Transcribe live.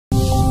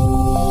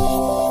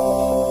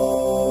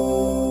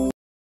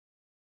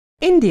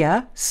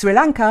India, Sri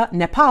Lanka,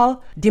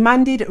 Nepal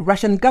demanded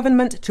Russian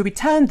government to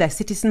return their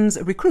citizens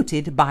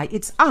recruited by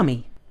its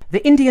army.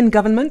 The Indian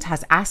government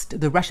has asked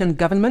the Russian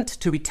government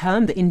to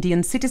return the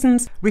Indian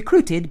citizens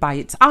recruited by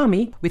its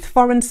army, with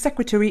Foreign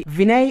Secretary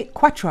Vinay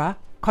Kwatra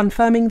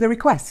confirming the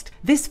request.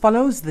 This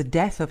follows the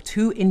death of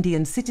 2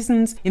 Indian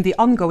citizens in the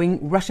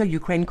ongoing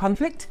Russia-Ukraine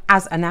conflict,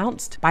 as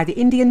announced by the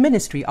Indian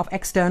Ministry of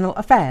External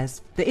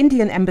Affairs. The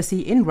Indian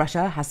embassy in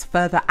Russia has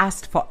further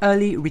asked for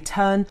early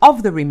return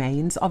of the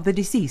remains of the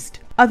deceased.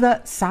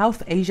 Other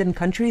South Asian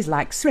countries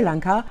like Sri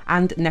Lanka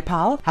and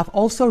Nepal have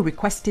also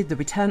requested the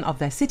return of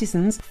their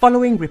citizens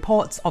following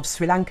reports of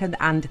Sri Lankan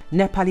and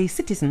Nepali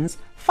citizens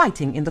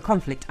fighting in the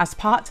conflict as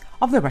part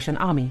of the Russian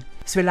army.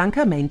 Sri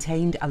Lanka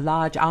maintained a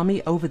large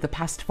army over the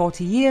past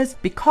 40 years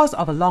because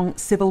of a long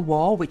civil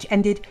war which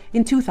ended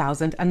in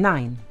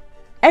 2009.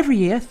 Every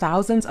year,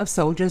 thousands of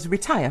soldiers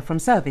retire from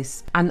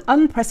service. An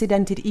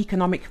unprecedented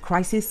economic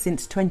crisis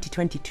since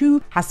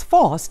 2022 has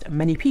forced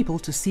many people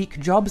to seek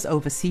jobs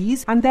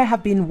overseas, and there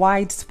have been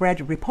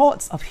widespread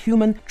reports of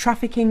human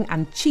trafficking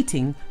and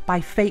cheating by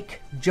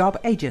fake job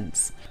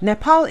agents.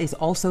 Nepal is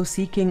also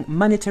seeking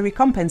monetary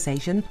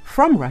compensation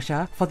from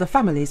Russia for the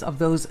families of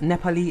those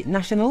Nepali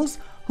nationals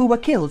who were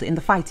killed in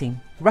the fighting.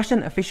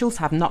 Russian officials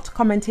have not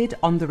commented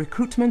on the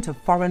recruitment of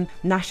foreign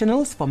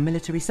nationals for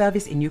military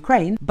service in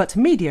Ukraine, but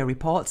media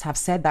reports have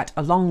said that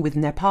along with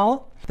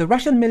Nepal, the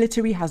Russian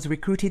military has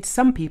recruited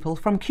some people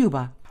from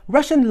Cuba.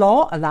 Russian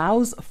law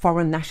allows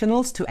foreign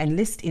nationals to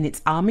enlist in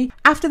its army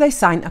after they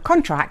sign a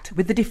contract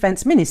with the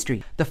Defense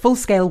Ministry. The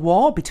full-scale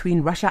war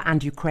between Russia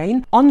and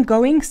Ukraine,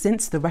 ongoing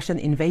since the Russian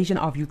invasion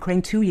of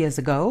Ukraine 2 years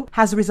ago,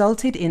 has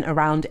resulted in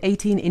around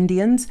 18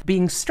 Indians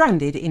being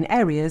stranded in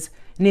areas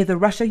near the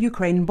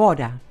Russia-Ukraine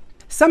border.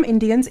 Some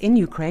Indians in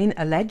Ukraine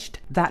alleged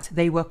that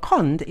they were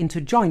conned into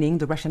joining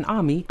the Russian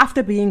army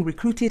after being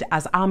recruited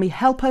as army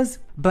helpers,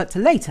 but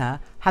later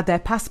had their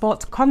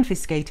passports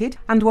confiscated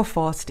and were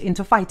forced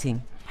into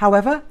fighting.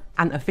 However,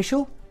 an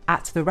official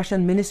at the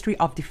Russian Ministry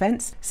of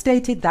Defense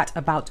stated that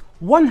about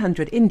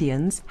 100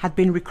 Indians had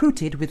been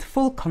recruited with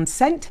full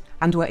consent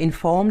and were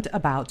informed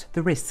about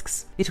the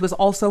risks. It was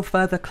also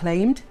further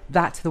claimed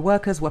that the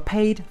workers were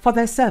paid for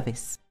their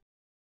service.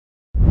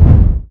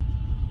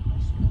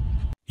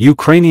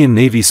 Ukrainian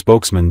Navy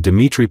spokesman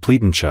Dmitry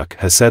Pletenchuk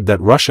has said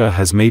that Russia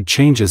has made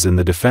changes in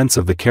the defense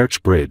of the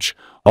Kerch Bridge,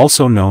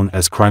 also known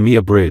as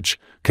Crimea Bridge,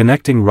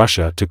 connecting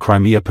Russia to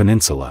Crimea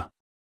Peninsula.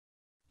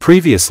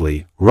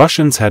 Previously,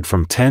 Russians had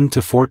from 10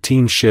 to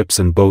 14 ships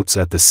and boats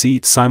at the sea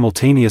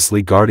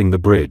simultaneously guarding the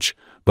bridge,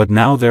 but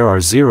now there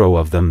are 0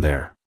 of them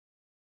there.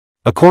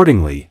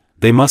 Accordingly,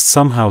 they must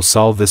somehow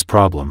solve this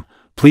problem,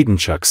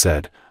 Pletenchuk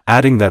said,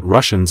 adding that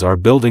Russians are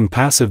building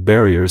passive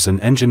barriers and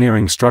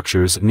engineering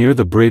structures near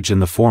the bridge in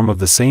the form of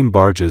the same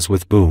barges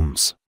with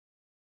booms.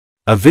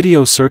 A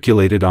video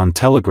circulated on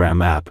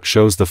Telegram app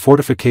shows the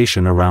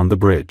fortification around the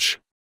bridge.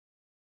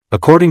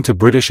 According to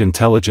British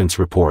intelligence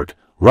report,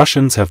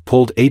 Russians have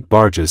pulled 8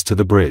 barges to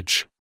the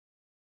bridge.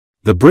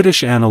 The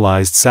British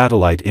analyzed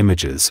satellite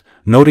images,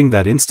 noting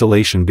that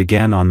installation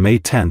began on May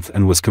 10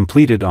 and was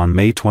completed on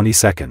May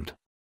 22.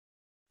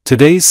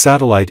 Today's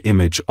satellite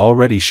image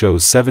already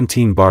shows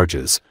 17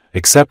 barges,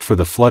 except for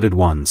the flooded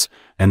ones,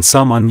 and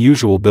some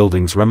unusual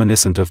buildings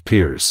reminiscent of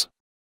piers.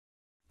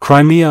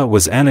 Crimea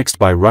was annexed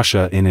by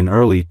Russia in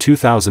early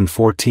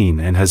 2014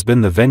 and has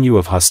been the venue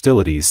of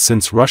hostilities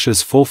since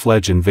Russia's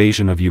full-fledged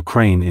invasion of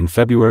Ukraine in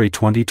February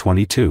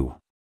 2022.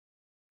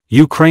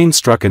 Ukraine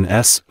struck an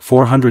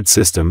S-400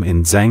 system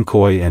in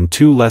Dzhankoy and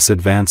 2 less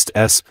advanced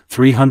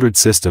S-300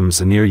 systems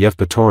near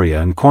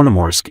Yevpatoria and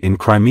Kornomorsk in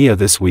Crimea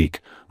this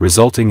week,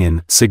 resulting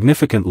in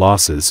significant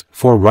losses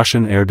for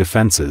Russian air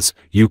defenses,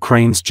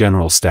 Ukraine's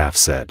general staff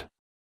said.